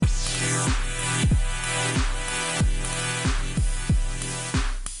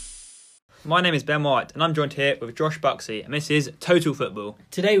My name is Ben White and I'm joined here with Josh Buxey and this is Total Football.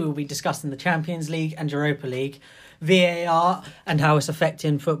 Today we'll be discussing the Champions League and Europa League, VAR and how it's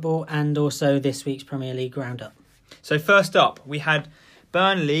affecting football, and also this week's Premier League roundup. So first up, we had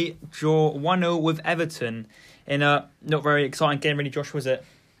Burnley draw 1-0 with Everton in a not very exciting game really, Josh, was it?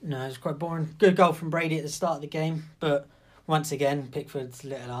 No, it was quite boring. Good goal from Brady at the start of the game, but once again, Pickford's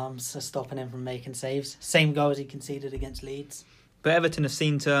little arms are stopping him from making saves. Same goal as he conceded against Leeds. But Everton have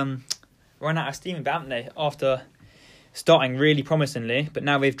seemed to run out of steam a bit, haven't they? After starting really promisingly, but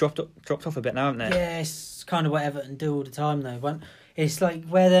now they've dropped off a bit now, haven't they? Yeah, it's kind of what Everton do all the time though. It's like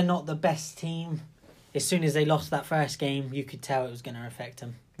where they're not the best team, as soon as they lost that first game, you could tell it was going to affect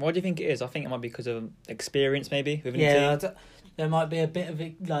them. Why do you think it is? I think it might be because of experience maybe within the team. There might be a bit of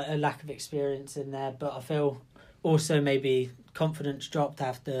a lack of experience in there, but I feel also maybe confidence dropped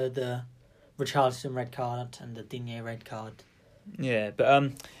after the Richarlison red card and the Digne red card. Yeah,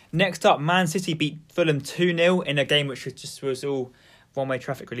 but next up, Man City beat Fulham 2-0 in a game which was all one-way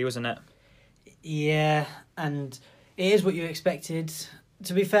traffic really, wasn't it? Yeah, and it is what you expected.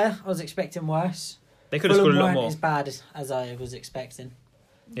 To be fair, I was expecting worse. They could have scored a lot weren't more. As bad as I was expecting.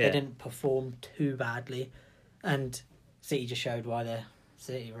 Yeah. They didn't perform too badly, and City just showed why they're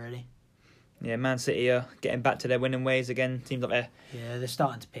City, really. Yeah, Man City are getting back to their winning ways again. Seems like they're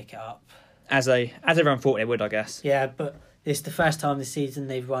starting to pick it up. As everyone thought they would, I guess. Yeah, but it's the first time this season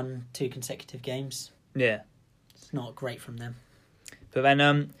they've won 2 consecutive games. Yeah. It's not great from them. But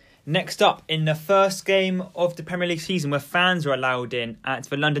then next up, in the first game of the Premier League season where fans are allowed in at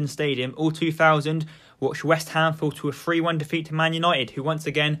the London Stadium, all 2,000 watched West Ham fall to a 3-1 defeat to Man United, who once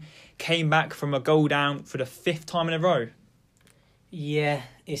again came back from a goal down for the 5th time in a row. Yeah,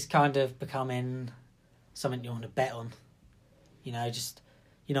 it's kind of becoming something you want to bet on. You know, just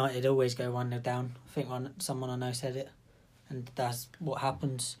United always go 1-0 down. I think someone I know said it, and that's what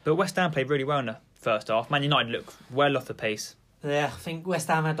happens. But West Ham played really well in the first half. Man United looked well off the pace. Yeah, I think West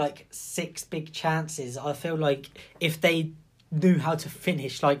Ham had 6 big chances. I feel like if they knew how to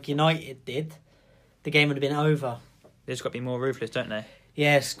finish like United did, the game would have been over. They've just got to be more ruthless, don't they?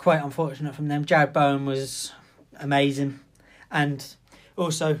 Yeah, it's quite unfortunate from them. Jared Bowen was amazing. And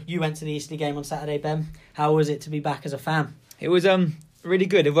also, you went to the Eastleigh game on Saturday, Ben. How was it to be back as a fan? It was really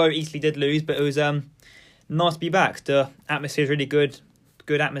good, although Eastleigh did lose, but it was nice to be back. The atmosphere is really good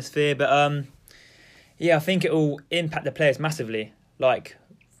atmosphere, but I think it will impact the players massively. Like,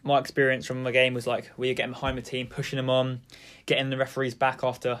 my experience from the game was where you're getting behind the team, pushing them on, getting the referees back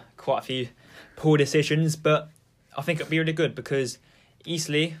after quite a few poor decisions, but I think it'll be really good because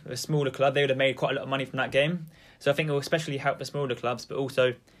Eastleigh, a smaller club, they would have made quite a lot of money from that game. So I think it will especially help the smaller clubs, but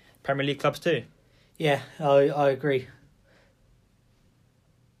also Premier League clubs too. Yeah, I agree.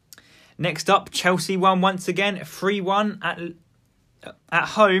 Next up, Chelsea won once again 3-1 at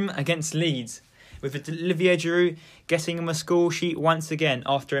home against Leeds, with Olivier Giroud getting him a score sheet once again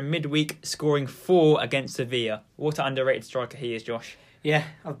after a midweek scoring 4 against Sevilla. What an underrated striker he is, Josh. Yeah,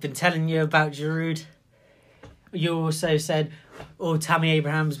 I've been telling you about Giroud. You also said, Tammy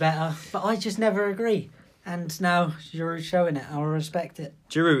Abraham's better, but I just never agree. And now Giroud's showing it. I'll respect it.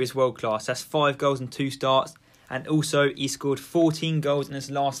 Giroud is world class. That's 5 goals in 2 starts. And also, he scored 14 goals in his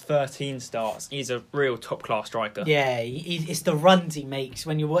last 13 starts. He's a real top-class striker. Yeah, it's the runs he makes.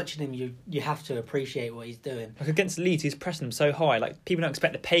 When you're watching him, you have to appreciate what he's doing. Against Leeds, he's pressing them so high. People don't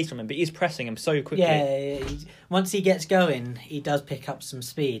expect the pace from him, but he's pressing him so quickly. Yeah, once he gets going, he does pick up some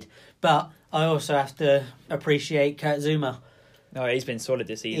speed. But I also have to appreciate Kurt Zouma. Oh, he's been solid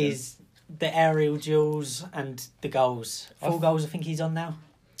this season. He's the aerial duels and the goals. 4 goals I think he's on now.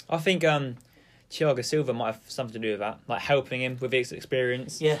 I think Thiago Silva might have something to do with that, helping him with his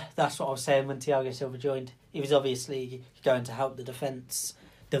experience. Yeah, that's what I was saying when Thiago Silva joined. He was obviously going to help the defence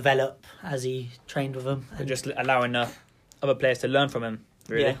develop as he trained with them. And just allowing other players to learn from him,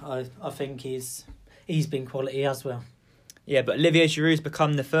 really. Yeah, I think he's been quality as well. Yeah, but Olivier Giroud's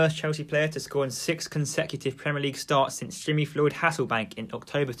become the first Chelsea player to score in 6 consecutive Premier League starts since Jimmy Floyd Hasselbank in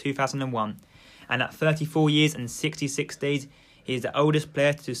October 2001. And at 34 years and 66 days, he is the oldest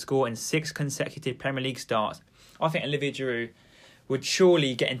player to score in 6 consecutive Premier League starts. I think Olivier Giroud would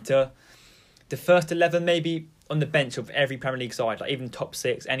surely get into the first 11, maybe on the bench of every Premier League side, even top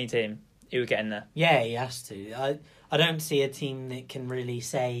 6, any team, he would get in there. Yeah, he has to. I don't see a team that can really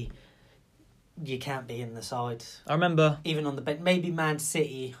say you can't be in the side. I remember... Even on the bench, maybe Man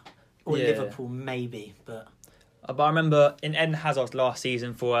City or Liverpool, maybe, but... But I remember in Eden Hazard's last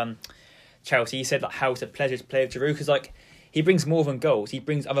season for Chelsea, he said how it's a pleasure to play with Giroud, because he brings more than goals. He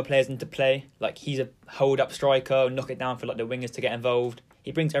brings other players into play. Like, he's a hold-up striker, knock it down for like the wingers to get involved.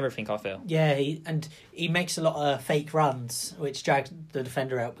 He brings everything, I feel. Yeah, he makes a lot of fake runs, which drags the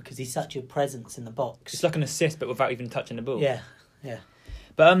defender out because he's such a presence in the box. It's like an assist, but without even touching the ball. Yeah.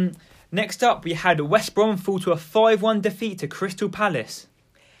 But next up, we had West Brom fall to a 5-1 defeat to Crystal Palace.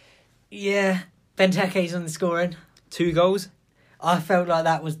 Yeah, Benteke's on the scoring. 2 goals. I felt like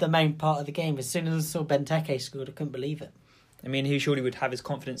that was the main part of the game. As soon as I saw Benteke scored, I couldn't believe it. I mean, he surely would have his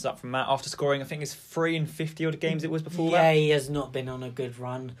confidence up from that after scoring, I think it's 3 in 50 odd games it was before that. Yeah, he has not been on a good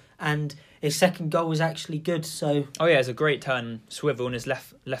run. And his second goal was actually good, so... Oh yeah, it's a great turn, swivel on his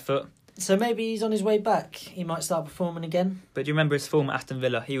left foot. So maybe he's on his way back. He might start performing again. But do you remember his form at Aston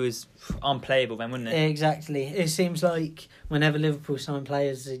Villa? He was unplayable then, wasn't he? Exactly. It seems like whenever Liverpool sign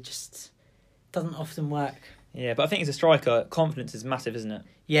players, it just doesn't often work. Yeah, but I think as a striker, confidence is massive, isn't it?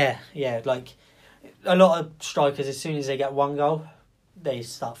 Yeah. Like, a lot of strikers, as soon as they get 1 goal, they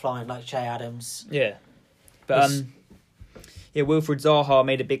start flying, like Che Adams. Yeah. But, Wilfried Zaha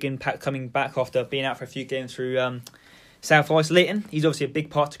made a big impact coming back after being out for a few games through self-isolating. He's obviously a big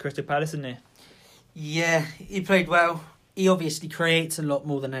part to Crystal Palace, isn't he? Yeah, he played well. He obviously creates a lot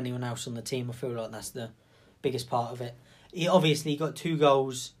more than anyone else on the team. I feel like that's the biggest part of it. He obviously got 2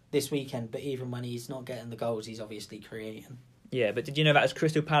 goals this weekend, but even when he's not getting the goals, he's obviously creating. Yeah, but did you know that was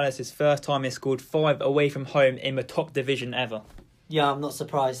Crystal Palace's first time they scored 5 away from home in the top division ever? Yeah, I'm not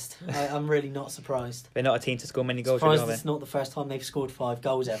surprised. I'm really not surprised. They're not a team to score many goals. Surprised it's not the first time they've scored 5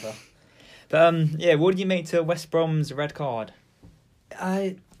 goals ever. But what did you make to West Brom's red card?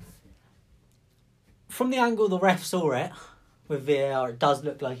 From the angle the ref saw it with VAR, it does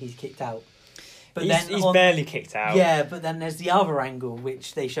look like he's kicked out. But he's barely kicked out. Yeah, but then there's the other angle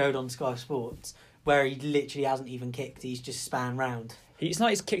which they showed on Sky Sports where he literally hasn't even kicked. He's just span round. It's not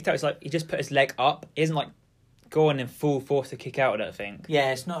he's kicked out. It's like he just put his leg up. He isn't like going in full force to kick out, I don't think.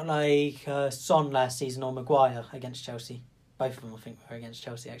 Yeah, it's not like Son last season or Maguire against Chelsea. Both of them, I think, were against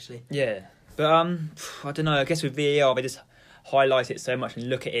Chelsea, actually. Yeah. But, I don't know. I guess with VAR, they just highlight it so much and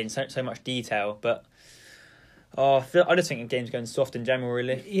look at it in so much detail. But I just think the game's going soft in general,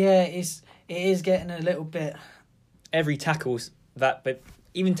 really. Yeah, it is getting a little bit... Every but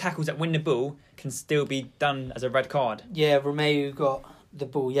even tackles that win the ball can still be done as a red card. Yeah, Romeu got the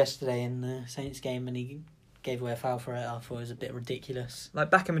ball yesterday in the Saints game and he gave away a foul for it. I thought it was a bit ridiculous. Like,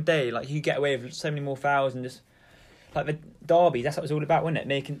 back in the day, like, you get away with so many more fouls and just... Like the derby, that's what it was all about, wasn't it?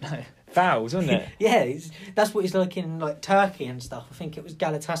 Making fouls, wasn't it? Yeah, that's what it's like in like Turkey and stuff. I think it was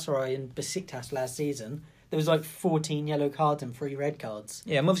Galatasaray and Besiktas last season. There was like 14 yellow cards and 3 red cards.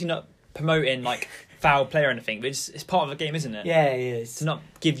 Yeah, I'm obviously not promoting like foul play or anything, but it's part of the game, isn't it? Yeah, it is. To not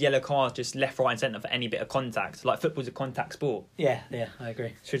give yellow cards just left, right and centre for any bit of contact. Like, football's a contact sport. Yeah, I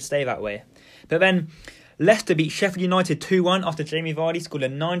agree. Should stay that way. But then Leicester beat Sheffield United 2-1 after Jamie Vardy scored a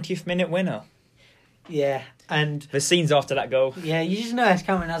 90th minute winner. Yeah, and... The scenes after that goal. Yeah, you just know it's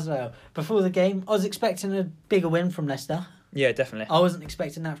coming as well. Before the game, I was expecting a bigger win from Leicester. Yeah, definitely. I wasn't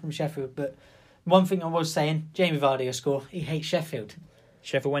expecting that from Sheffield, but one thing I was saying, Jamie Vardy will score. He hates Sheffield.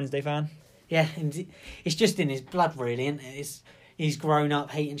 Sheffield Wednesday fan? Yeah, and it's just in his blood, really, isn't it? He's grown up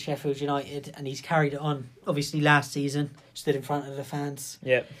hating Sheffield United, and he's carried it on. Obviously, last season, stood in front of the fans.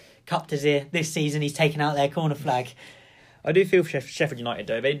 Yep. Cupped his ear. This season, he's taken out their corner flag. I do feel for Sheffield United,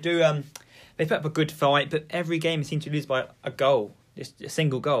 though. They do... They put up a good fight, but every game seems to lose by a goal. Just a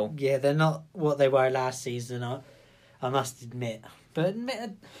single goal. Yeah, they're not what they were last season, I must admit. But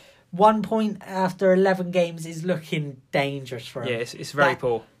 1 point after 11 games is looking dangerous for them. Yeah, it's very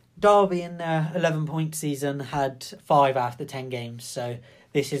poor. Derby in their 11-point season had 5 after 10 games, so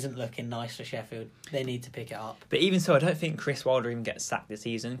this isn't looking nice for Sheffield. They need to pick it up. But even so, I don't think Chris Wilder even gets sacked this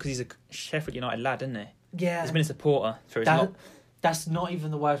season, because he's a Sheffield United lad, isn't he? Yeah. He's been a supporter for his lot. That's not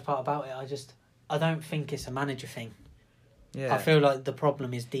even the worst part about it. I don't think it's a manager thing. Yeah. I feel like the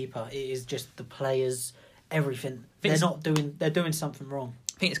problem is deeper. It is just the players, everything. They're doing something wrong.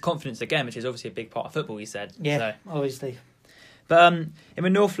 I think it's confidence again, which is obviously a big part of football, he said. Yeah, so. Obviously. But in the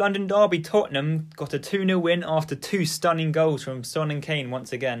North London derby, Tottenham got a 2-0 win after 2 stunning goals from Son and Kane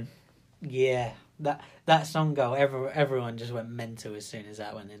once again. Yeah, that Son goal, everyone just went mental as soon as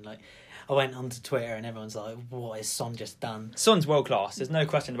that went in. Like, I went onto Twitter and everyone's like, what has Son just done? Son's world class, there's no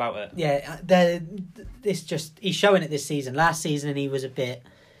question about it. Yeah, he's showing it this season. Last season he was a bit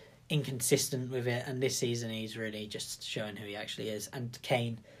inconsistent with it, and this season he's really just showing who he actually is. And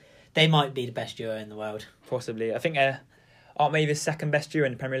Kane, they might be the best duo in the world. Possibly. I think aren't maybe the second best duo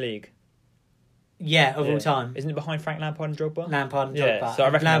in the Premier League? Yeah, of all time. Isn't it behind Frank Lampard and Drogba? Lampard and Drogba. Yeah, so I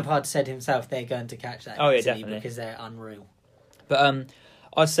reckon Lampard said himself they're going to catch that definitely. because they're unreal. But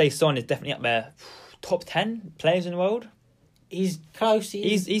I'd say Son is definitely up there. Top 10 players in the world? He's close.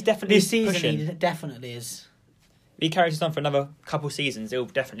 He's definitely this season. pushing. He definitely is. If he carries this on for another couple seasons, he'll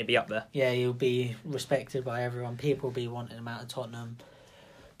definitely be up there. Yeah, he'll be respected by everyone. People will be wanting him out of Tottenham.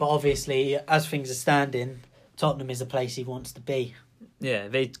 But obviously, as things are standing, Tottenham is the place he wants to be. Yeah,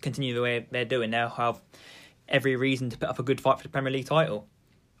 if they continue the way they're doing, they'll have every reason to put up a good fight for the Premier League title.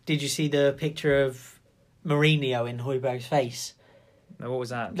 Did you see the picture of Mourinho in Højbjerg's face? What was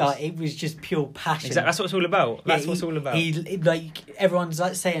that? Like, it was just pure passion. Exactly, that's what it's all about. That's what it's all about. Everyone's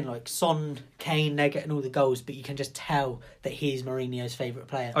like saying like Son, Kane, they're getting all the goals, but you can just tell that he's Mourinho's favourite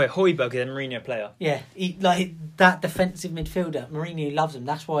player. Oh, yeah, Højbjerg is a Mourinho player. Yeah, that defensive midfielder. Mourinho loves him.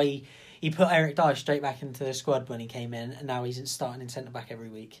 That's why he put Eric Dyer straight back into the squad when he came in, and now he's starting in centre back every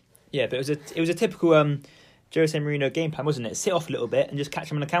week. Yeah, but it was a typical Jose Mourinho game plan, wasn't it? Sit off a little bit and just catch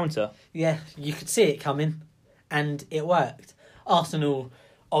him on the counter. Yeah, you could see it coming, and it worked. Arsenal,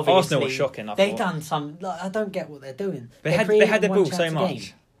 obviously, Arsenal was shocking. They've done some. I don't get what they're doing. They had the ball so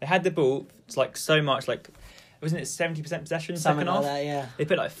much. They had the ball. It's like so much. Like, wasn't it 70% possession Something second like half? that, yeah. They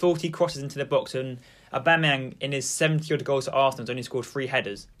put like 40 crosses into the box, and Aubameyang in his 70-odd goals to Arsenal has only scored 3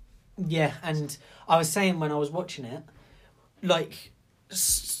 headers. Yeah, and I was saying when I was watching it, like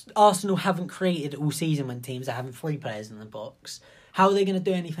Arsenal haven't created all season when teams are having 3 players in the box. How are they going to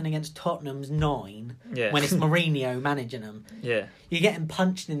do anything against Tottenham's 9 when it's Mourinho managing them? Yeah. You're getting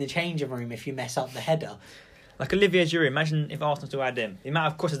punched in the changing room if you mess up the header. Like Olivier Giroud, imagine if Arsenal still had him. The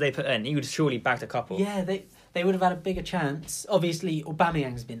amount of crosses they put in, he would have surely bagged a couple. Yeah, they would have had a bigger chance. Obviously,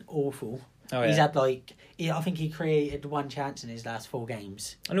 Aubameyang's been awful. Oh, yeah. He's had I think he created 1 chance in his last 4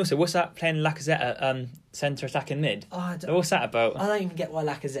 games. And also, what's that playing Lacazette at centre attacking mid? What's that about? I don't even get why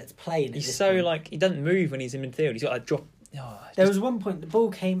Lacazette's playing. He's so point. He doesn't move when he's in midfield. He's got like drop. There was one point the ball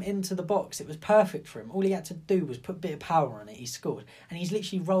came into the box. It was perfect for him. All he had to do was put a bit of power on it. He scored, and he's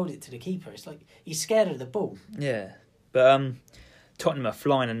literally rolled it to the keeper. It's like he's scared of the ball. Yeah, but Tottenham are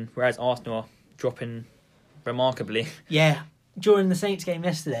flying, and whereas Arsenal are dropping remarkably. Yeah, during the Saints game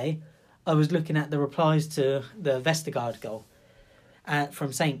yesterday, I was looking at the replies to the Vestergaard goal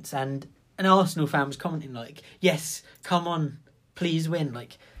from Saints, and an Arsenal fan was commenting like, "Yes, come on, please win."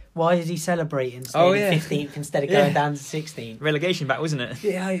 Like, why is he celebrating staying 15th instead of going down to 16th? Relegation back, wasn't it?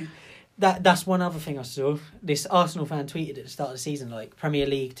 Yeah, that's one other thing I saw. This Arsenal fan tweeted at the start of the season, like, Premier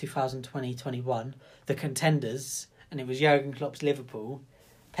League 2020-21, the contenders, and it was Jurgen Klopp's Liverpool,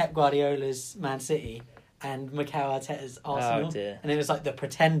 Pep Guardiola's Man City, and Mikel Arteta's Arsenal. Oh, dear. And it was like the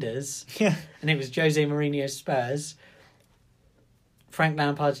pretenders. Yeah. And it was Jose Mourinho's Spurs, Frank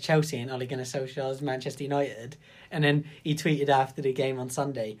Lampard's Chelsea, and Ole Gunnar Solskjaer's Manchester United. And then he tweeted after the game on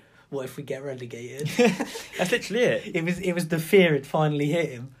Sunday, "What if we get relegated?" That's literally it. It was the fear had finally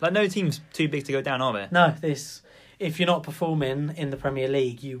hit him. Like, no team's too big to go down, are they? No, if you're not performing in the Premier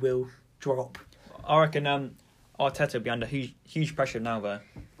League, you will drop. I reckon Arteta will be under huge pressure now, though.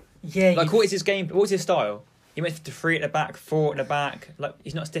 Yeah. Like, what is his game? What's his style? He went to 3 at the back, 4 at the back. Like,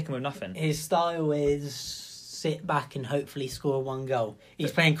 he's not sticking with nothing. His style is sit back and hopefully score 1 goal.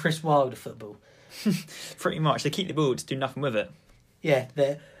 He's playing Chris Wilder football. Pretty much. They keep the ball, just do nothing with it. Yeah,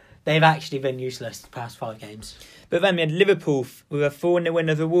 they've actually been useless the past 5 games. But then we had Liverpool with a 4-0 win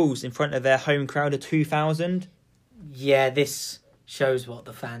over Wolves in front of their home crowd of 2,000. Yeah, this shows what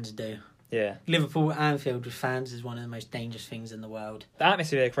the fans do. Yeah. Liverpool Anfield with fans is one of the most dangerous things in the world. The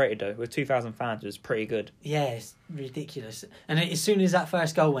atmosphere they created, though, with 2,000 fans was pretty good. Yeah, it's ridiculous. And as soon as that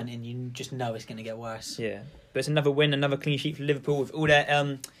first goal went in, you just know it's going to get worse. Yeah. But it's another win, another clean sheet for Liverpool with all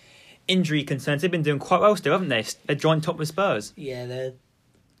their injury concerns. They've been doing quite well still, haven't they? They're joint top with Spurs. Yeah,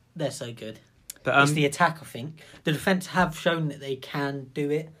 they're so good. But it's the attack, I think. The defence have shown that they can do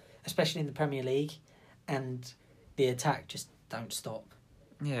it, especially in the Premier League, and the attack just don't stop.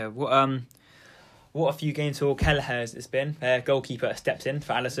 Yeah, what a few games for Kelleher's it's been. Their goalkeeper stepped in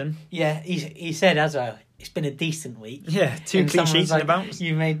for Alisson. Yeah, he said as well, it's been a decent week. Yeah, 2 clean sheets in the bounce.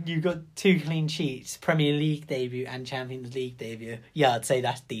 You got 2 clean sheets, Premier League debut and Champions League debut. Yeah, I'd say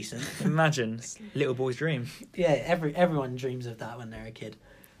that's decent. Imagine, it's little boy's dream. Yeah, everyone dreams of that when they're a kid.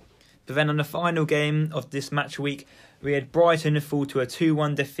 But then on the final game of this match week, we had Brighton fall to a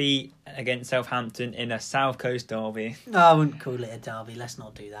 2-1 defeat against Southampton in a South Coast derby. No, I wouldn't call it a derby. Let's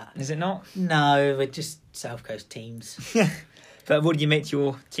not do that. Is it not? No, we're just South Coast teams. But what did you make to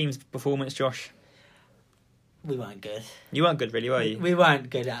your team's performance, Josh? We weren't good. You weren't good, really, were you? We weren't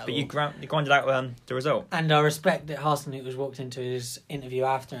good at all. But you grinded out the result. And I respect that Hasenhüttl was walked into his interview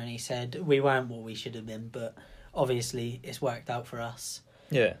after and he said, we weren't what we should have been, but obviously it's worked out for us.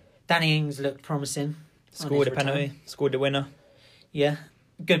 Yeah. Danny Ings looked promising. Scored a penalty. Scored the winner. Yeah.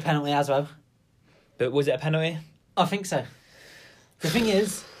 Good penalty as well. But was it a penalty? I think so. The thing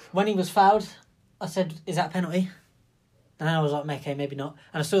is, when he was fouled, I said, is that a penalty? And then I was like, okay, maybe not.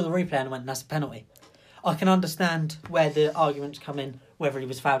 And I saw the replay and I went, that's a penalty. I can understand where the arguments come in, whether he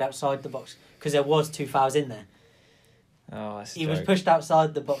was fouled outside the box, because there was 2 fouls in there. Oh, that's He was pushed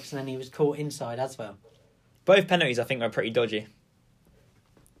outside the box and then he was caught inside as well. Both penalties, I think, are pretty dodgy.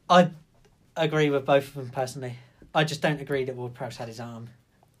 I agree with both of them personally. I just don't agree that Ward-Prowse had his arm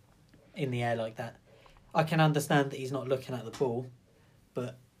in the air like that. I can understand that he's not looking at the ball,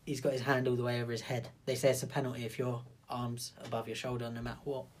 but he's got his hand all the way over his head. They say it's a penalty if your arm's above your shoulder, no matter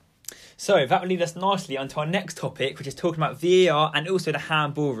what. So that will lead us nicely onto our next topic, which is talking about VAR and also the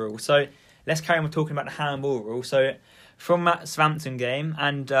handball rule. So let's carry on talking about the handball rule. So from that Southampton game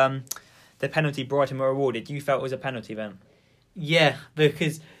and the penalty Brighton were awarded, you felt it was a penalty then? Yeah,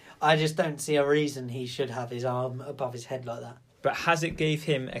 because I just don't see a reason he should have his arm above his head like that. But has it gave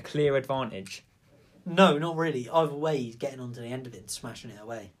him a clear advantage? No, not really. Either way, he's getting onto the end of it and smashing it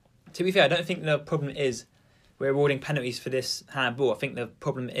away. To be fair, I don't think the problem is we're awarding penalties for this handball. I think the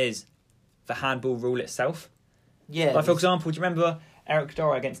problem is the handball rule itself. Yeah. Like, for example, do you remember Eric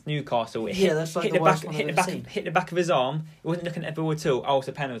Dyer against Newcastle? That's like the worst one I've ever seen. Hit the back of his arm. He wasn't looking at the ball at all. Oh, it's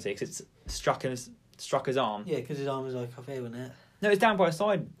a penalty because it's struck his arm. Yeah, because his arm was like off here, wasn't it? No, it's down by his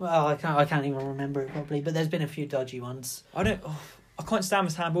side. Well, I can't even remember it properly, but there's been a few dodgy ones. I can't stand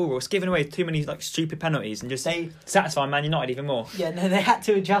this handball rule. It's giving away too many stupid penalties and just satisfying Man United even more. Yeah, no, they had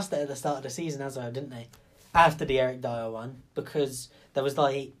to adjust it at the start of the season as well, didn't they? After the Eric Dyer one, because there was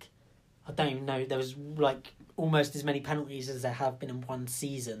I don't even know, there was almost as many penalties as there have been in one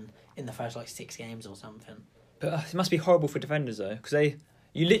season in the first 6 games or something. But it must be horrible for defenders though, because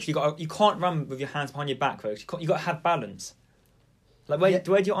you can't run with your hands behind your back though. You got to have balance. Where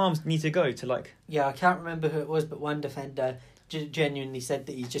do your arms need to go to Yeah, I can't remember who it was, but one defender genuinely said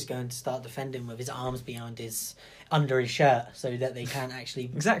that he's just going to start defending with his arms under his shirt so that they can't actually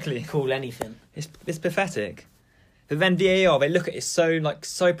call anything. It's pathetic. But then VAR, they look at it so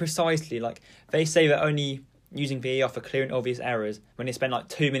precisely. They say they're only using VAR for clear and obvious errors when they spend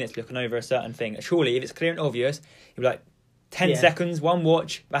 2 minutes looking over a certain thing. Surely, if it's clear and obvious, you'd be 10 seconds, one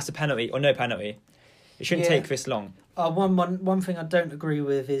watch, that's a penalty or no penalty. It shouldn't take this long. One thing I don't agree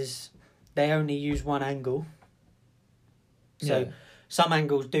with is they only use one angle. So some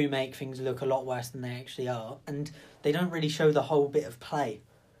angles do make things look a lot worse than they actually are, and they don't really show the whole bit of play.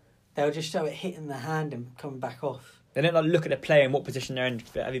 They'll just show it hitting the hand and coming back off. They don't look at the play and what position they're in.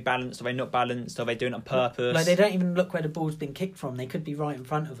 Are they balanced? Are they not balanced? Are they doing it on purpose? They don't even look where the ball's been kicked from. They could be right in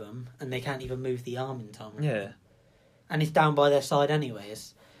front of them, and they can't even move the arm in time. Yeah. And it's down by their side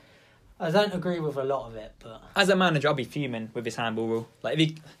anyways. I don't agree with a lot of it, but as a manager, I'll be fuming with this handball rule.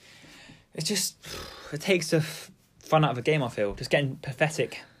 It takes the fun out of a game. I feel just getting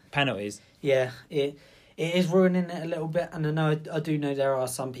pathetic penalties. Yeah, it is ruining it a little bit, and I do know there are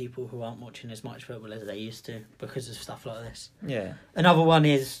some people who aren't watching as much football as they used to because of stuff like this. Yeah. Another one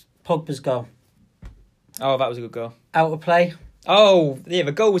is Pogba's goal. Oh, that was a good goal. Out of play. Oh, yeah,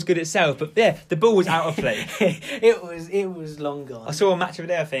 the goal was good itself, but the ball was out of play. it was long gone. I saw a match of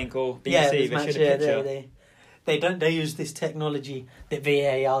the day, I think, or BBC. They showed a picture. They use this technology that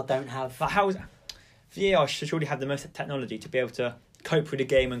VAR don't have. But VAR should surely have the most technology to be able to cope with the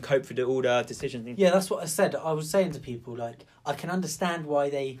game and cope with all the decisions. Yeah, that's what I said. I was saying to people, I can understand why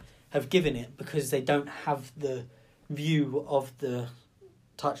they have given it, because they don't have the view of the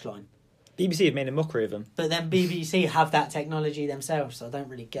touchline. BBC have made a mockery of them. But then BBC have that technology themselves, so I don't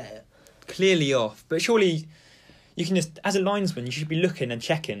really get it. Clearly off. But surely you can just, as a linesman, you should be looking and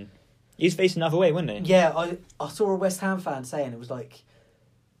checking. He's facing another way, wouldn't he? Yeah, I saw a West Ham fan saying it was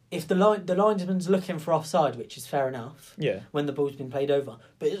if the linesman's looking for offside, which is fair enough, when the ball's been played over,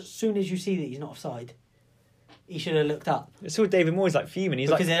 but as soon as you see that he's not offside, he should have looked up. I saw David Moyes fuming.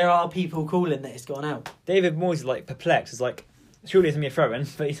 Because there are people calling that it's gone out. David Moyes is perplexed. It's surely it's going to be a throw-in,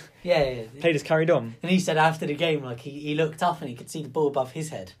 but play just carried on. And he said after the game, he looked up and he could see the ball above his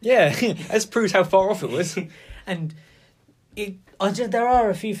head. Yeah, that proves how far off it was. And there are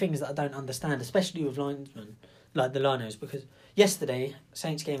a few things that I don't understand, especially with linesmen, like the linos, because yesterday,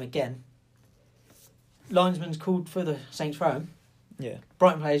 Saints game again, linesman's called for the Saints throw-in. Yeah.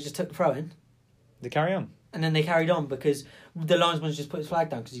 Brighton players just took the throw-in. They carry on. And then they carried on because the linesman's just put his flag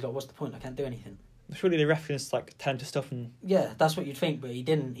down because he's what's the point? I can't do anything. Surely the ref just tell him to stop and... Yeah, that's what you'd think, but he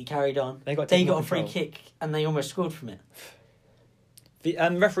didn't. He carried on. They got a free kick and they almost scored from it. The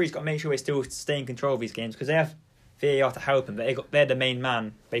referees got to make sure they still stay in control of these games because they have VAR to help them, but they're the main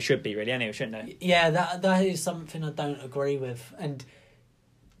man. They should be, really, anyway, shouldn't they? Yeah, that is something I don't agree with. And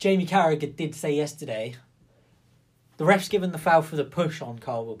Jamie Carragher did say yesterday, the ref's given the foul for the push on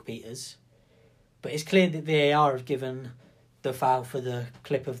Carl Walker-Peters, but it's clear that VAR have given the foul for the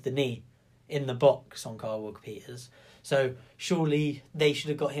clip of the knee in the box on Carl Walker-Peters. So surely they should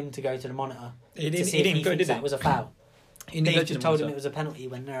have got him to go to the monitor to see he if didn't he go, thinks did he? that was a foul. He They didn't go to just the told him monitor. it was a penalty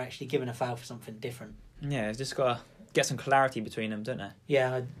when they're actually given a foul for something different. Yeah, it's just got to get some clarity between them, don't they?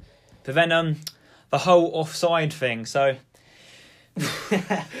 Yeah. But then the whole offside thing, so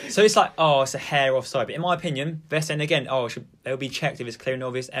it's like, oh, it's a hair offside. But in my opinion, they're saying again, it'll be checked if it's clear and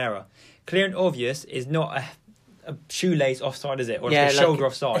obvious error. Clear and obvious is not a shoelace offside, is it? Or yeah, like a shoulder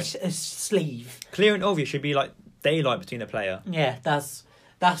offside. A sleeve. Clear and obvious should be like daylight between the player. Yeah, that's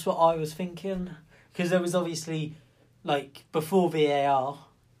what I was thinking. Because there was obviously, like, before VAR,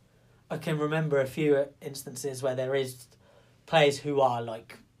 I can remember a few instances where there is players who are,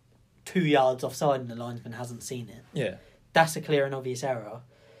 like, 2 yards offside and the linesman hasn't seen it. Yeah. That's a clear and obvious error.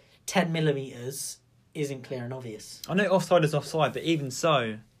 10 millimetres isn't clear and obvious. I know offside is offside, but even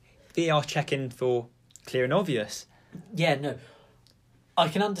so, VAR's checking for clear and obvious. Yeah, no. I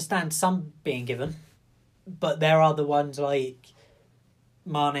can understand some being given, but there are the ones like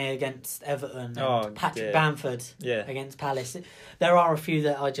Mane against Everton and Patrick Bamford against Palace. There are a few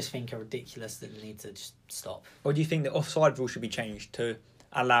that I just think are ridiculous that need to just stop. Or do you think the offside rule should be changed to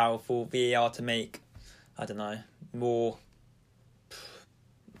allow for VAR to make, I don't know, more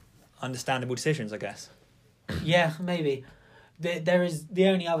understandable decisions, I guess? Yeah, maybe. There is the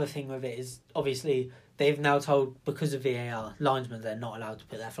only other thing with it is obviously they've now told, because of VAR, linesmen they're not allowed to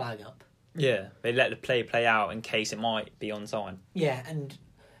put their flag up. Yeah, they let the play out in case it might be onside. Yeah, and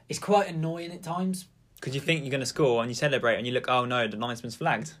it's quite annoying at times. Because you think you're going to score and you celebrate and you look, oh no, the linesman's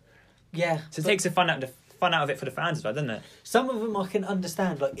flagged. Yeah. So it takes the fun out of it for the fans as well, doesn't it? Some of them I can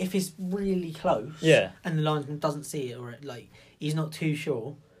understand, like if it's really close, and the linesman doesn't see it or like he's not too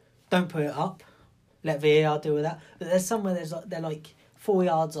sure, don't put it up. Let VAR deal with that. But there's somewhere they're like 4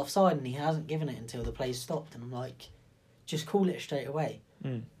 yards offside and he hasn't given it until the play's stopped, and I'm like, just call it straight away.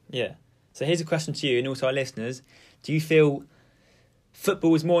 Yeah. So here's a question to you and also our listeners: do you feel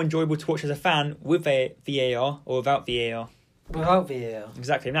football is more enjoyable to watch as a fan with VAR or without VAR? Without VAR.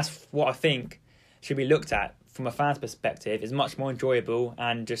 Exactly, and that's what I think should be looked at from a fan's perspective. It's much more enjoyable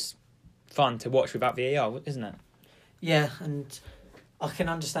and just fun to watch without VAR, isn't it? Yeah, and I can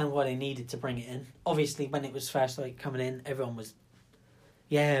understand why they needed to bring it in. Obviously, when it was first coming in, everyone was,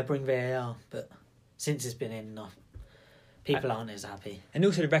 bring VAR. But since it's been in, people aren't as happy. And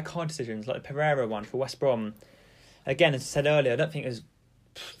also the red card decisions, like the Pereira one for West Brom. Again, as I said earlier, I don't think it was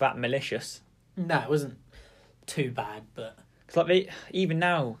that malicious. No, it wasn't too bad, but... Because even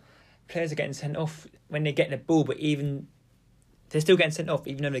now, players are getting sent off when they get the ball, but they're still getting sent off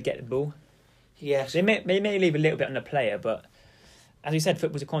even though they get the ball. Yes. They may leave a little bit on the player, but as you said,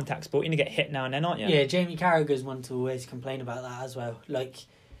 football's a contact sport. You're going to get hit now and then, aren't you? Yeah, Jamie Carragher's one to always complain about that as well. Like,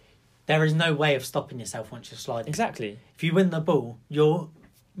 there is no way of stopping yourself once you're sliding. Exactly. If you win the ball, you're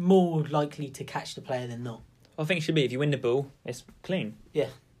more likely to catch the player than not. I think it should be, if you win the ball, it's clean. Yeah.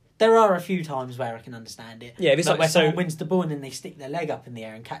 There are a few times where I can understand it. Yeah, if it's where someone wins the ball and then they stick their leg up in the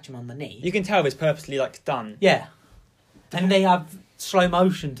air and catch him on the knee. You can tell if it's purposely done. Yeah. And they have slow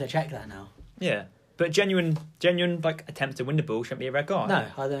motion to check that now. Yeah. But genuine attempt to win the ball shouldn't be a red card. No,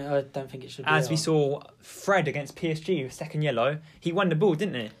 I don't think it should be. As we saw Fred against PSG, second yellow, he won the ball,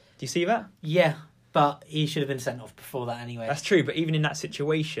 didn't he? Do you see that? Yeah, but he should have been sent off before that anyway. That's true, but even in that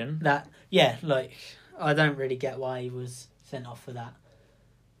situation... I don't really get why he was sent off for that.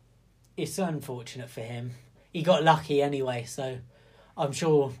 It's unfortunate for him. He got lucky anyway, so I'm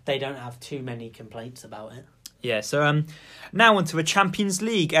sure they don't have too many complaints about it. Yeah, so now on to the Champions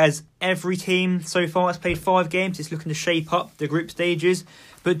League, as every team so far has played 5 games. It's looking to shape up the group stages.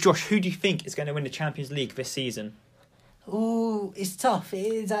 But Josh, who do you think is going to win the Champions League this season? Oh, it's tough. It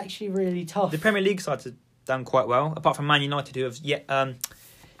is actually really tough. The Premier League sides have done quite well, apart from Man United,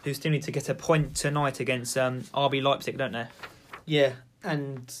 who still need to get a point tonight against RB Leipzig, don't they? Yeah,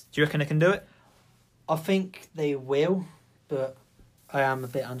 and... Do you reckon they can do it? I think they will, but I am a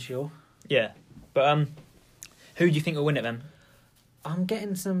bit unsure. Yeah, but who do you think will win it then? I'm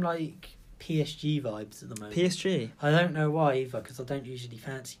getting some, PSG vibes at the moment. PSG? I don't know why either, because I don't usually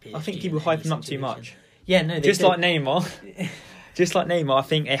fancy PSG. I think people hype them up too much. Yeah, no, they Just do. like Neymar. Just like Neymar, I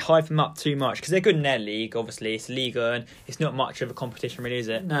think they hype them up too much, because they're good in their league, obviously. It's Liga, and it's not much of a competition, really, is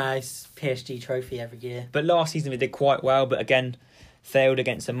it? No, it's PSG trophy every year. But last season they did quite well, but again, failed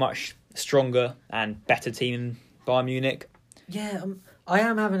against a much stronger and better team in Bayern Munich. Yeah, I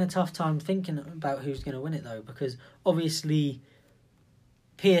am having a tough time thinking about who's going to win it, though, because obviously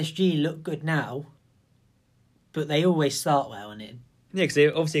PSG look good now, but they always start well, and it... Yeah, because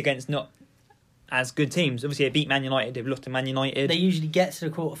they're obviously against not as good teams. Obviously, they beat Man United, they've lost to Man United. They usually get to the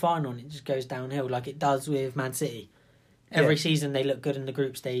quarter-final and it just goes downhill, like it does with Man City. Every season they look good in the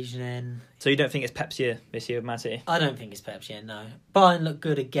group stage, and then So you don't think it's Pep's year this year with Man City? I don't think it's Pep's yet. No, Bayern look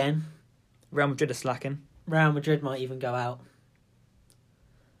good again. Real Madrid are slacking. Real Madrid might even go out.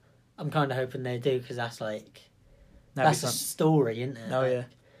 I'm kind of hoping they do, because that's like that's a story, isn't it? Oh yeah.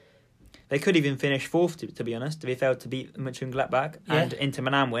 They could even finish fourth, to be honest, if they failed to beat Mönchengladbach and Inter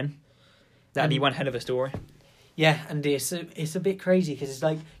Milan win. That'd be one hell of a story. Yeah, and it's a bit crazy, because it's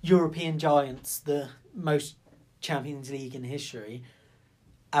like European giants, the most Champions League in history,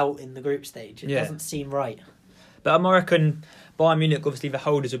 out in the group stage. It doesn't seem right. But I reckon Bayern Munich, obviously the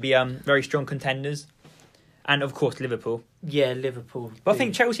holders, would be very strong contenders. And of course Liverpool. Yeah, Liverpool. But I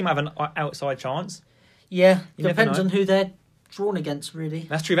think Chelsea might have an outside chance. Yeah, depends on who they're drawn against, really.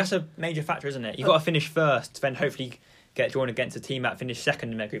 That's true. That's a major factor, isn't it? You've got to finish first, then hopefully get drawn against a team that finished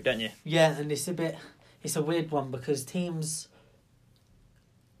second in their group, don't you? Yeah, and it's a weird one, because teams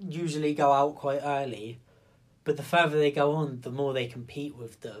usually go out quite early, but the further they go on, the more they compete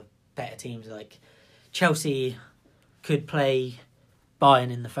with the better teams. Like Chelsea could play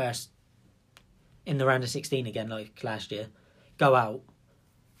Bayern in the round of 16 again, like last year, go out,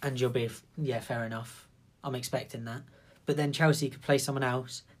 and you'll be, fair enough. I'm expecting that. But then Chelsea could play someone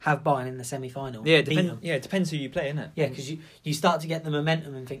else, have Bayern in the semi-final. Yeah, it depends who you play, isn't it? Yeah, because you start to get the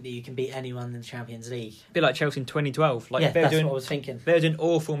momentum and think that you can beat anyone in the Champions League. A bit like Chelsea in 2012. That's what I was thinking. They were doing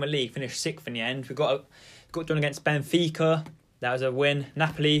awful in the league, finished 6th in the end. We got drawn against Benfica. That was a win.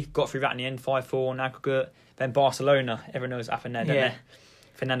 Napoli got through that in the end, 5-4 in aggregate. Then Barcelona. Everyone knows what happened there, don't they?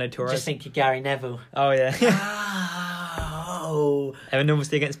 Fernando Torres. Just think of Gary Neville. Oh, yeah. Oh. And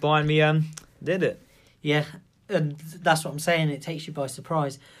obviously against Bayern, we did it. Yeah, and that's what I'm saying. It takes you by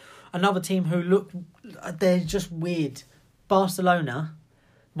surprise. Another team who they're just weird. Barcelona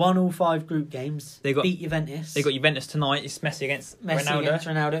won all 5 group games. They beat Juventus. They got Juventus tonight. It's Messi against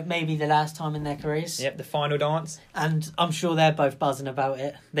Ronaldo. Maybe the last time in their careers. Yep, the final dance. And I'm sure they're both buzzing about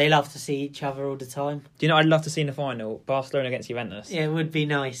it. They love to see each other all the time. Do you know what I'd love to see in the final? Barcelona against Juventus. Yeah, it would be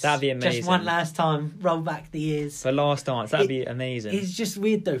nice. That'd be amazing. Just one last time, roll back the years. The last dance, that'd be amazing. It's just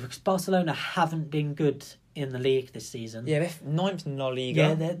weird though, because Barcelona haven't been good in the league this season. Yeah, they're 9th in La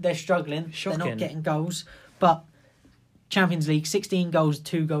Liga. Yeah, they're struggling. Shocking. They're not getting goals. But Champions League, 16 goals,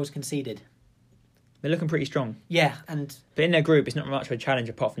 2 goals conceded. They're looking pretty strong. Yeah, but in their group, it's not much of a challenge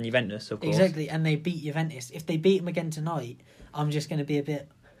apart from Juventus, of course. Exactly, and they beat Juventus. If they beat them again tonight, I'm just going to be a bit,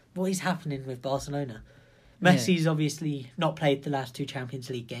 what is happening with Barcelona? Messi's obviously not played the last 2 Champions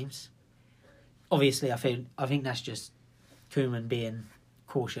League games. Obviously, I think that's just Koeman being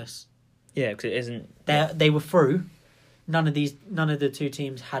cautious. Yeah, because it isn't. They were through. None of the 2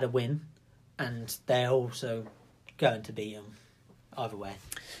 teams had a win, and they're also going to beat them either way.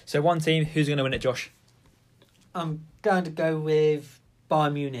 So one team, who's going to win it, Josh? I'm going to go with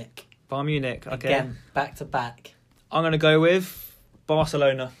Bayern Munich. Bayern Munich, okay. Again, back to back. I'm going to go with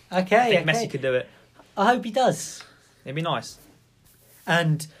Barcelona. Okay, I think Messi could do it. I hope he does. It'd be nice.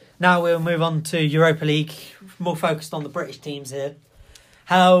 And now we'll move on to Europa League, more focused on the British teams here.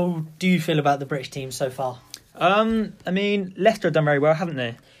 How do you feel about the British teams so far? I mean, Leicester have done very well, haven't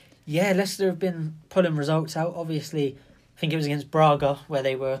they? Yeah, Leicester have been pulling results out. Obviously, I think it was against Braga where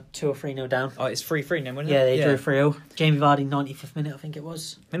they were 2 or 3-0 down. Oh, it's 3-3 now, wasn't it? Yeah, they drew 3-0. Jamie Vardy, 95th minute, I think it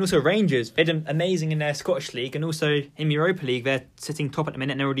was. And also Rangers, they've done amazing in their Scottish League, and also in Europa League, they're sitting top at the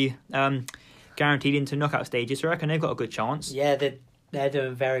minute and they're already guaranteed into knockout stages, so I reckon they've got a good chance. Yeah, they're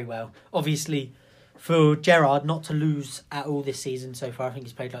doing very well. Obviously, for Gerrard not to lose at all this season so far, I think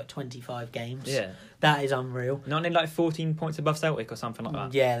he's played like 25 games. Yeah. That is unreal. Not in like 14 points above Celtic or something like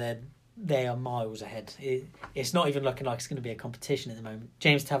that. Yeah, they are miles ahead. It's not even looking like it's going to be a competition at the moment.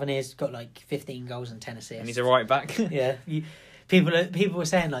 James Tavernier's got like 15 goals and 10 assists. And he's a right back. Yeah. People were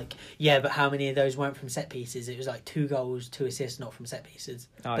saying like, yeah, but how many of those weren't from set pieces? It was like 2 goals, 2 assists, not from set pieces.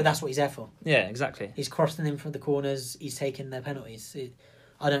 But that's what he's there for. Yeah, exactly. He's crossing them from the corners. He's taking their penalties.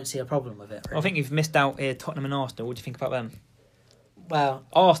 I don't see a problem with it. Really. I think you've missed out here, Tottenham and Arsenal. What do you think about them? Well,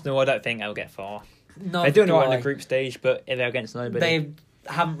 Arsenal, I don't think they'll get far. They're doing all right in the group stage, but they're against nobody. They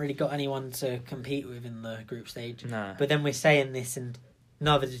haven't really got anyone to compete with in the group stage. No. But then we're saying this, and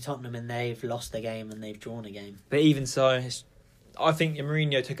neither do Tottenham, and they've lost a game and they've drawn a game. But even so, I think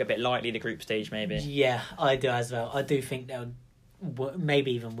Mourinho took it a bit lightly the group stage, maybe. Yeah, I do as well. I do think they'll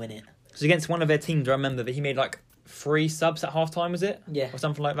maybe even win it. Because against one of their teams, I remember that he made like 3 subs at half time, was it? Yeah. Or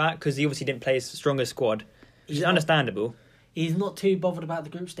something like that, because he obviously didn't play his strongest squad, which is understandable. He's not too bothered about the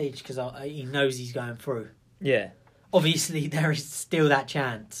group stage because he knows he's going through. Yeah. Obviously, there is still that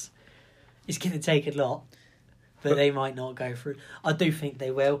chance. It's going to take a lot, but they might not go through. I do think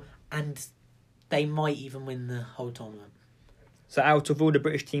they will, and they might even win the whole tournament. So out of all the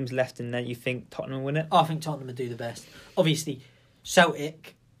British teams left in there, you think Tottenham will win it? I think Tottenham would do the best. Obviously,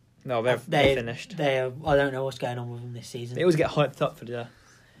 Celtic. No, they're finished. I don't know what's going on with them this season. They always get hyped up for the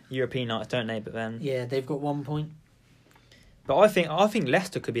European nights, don't they? But then yeah, they've got 1 point. But I think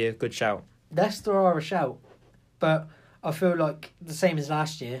Leicester could be a good shout. Leicester are a shout, but I feel like the same as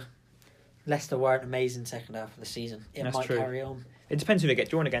last year. Leicester weren't amazing second half of the season. It might carry on. It depends who they get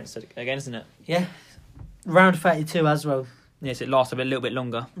drawn against, isn't it? Yeah, round 32 as well. Yes, it lasts a little bit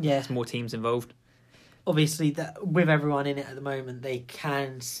longer. Yeah, there's more teams involved. Obviously, with everyone in it at the moment, they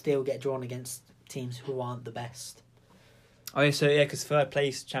can still get drawn against teams who aren't the best. Oh, yeah, so yeah, because third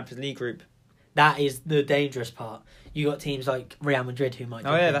place Champions League group. That is the dangerous part. You got teams like Real Madrid who might.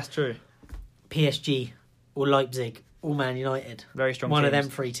 Oh yeah, that's true. PSG or Leipzig or Man United. Very strong. One teams. of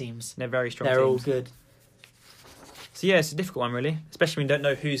them 3 teams. They're very strong. They're teams. all good. So yeah, it's a difficult one really, especially when you don't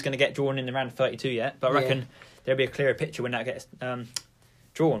know who's going to get drawn in the round 32 yet. But I reckon there'll be a clearer picture when that gets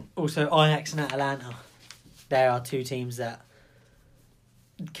drawn. Also, Ajax and Atalanta. There are 2 teams that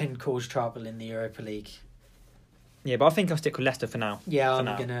can cause trouble in the Europa League. Yeah, but I think I'll stick with Leicester for now. Yeah, I'm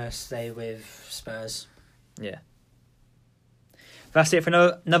going to stay with Spurs. Yeah. That's it for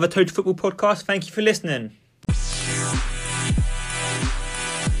another Total Football podcast. Thank you for listening.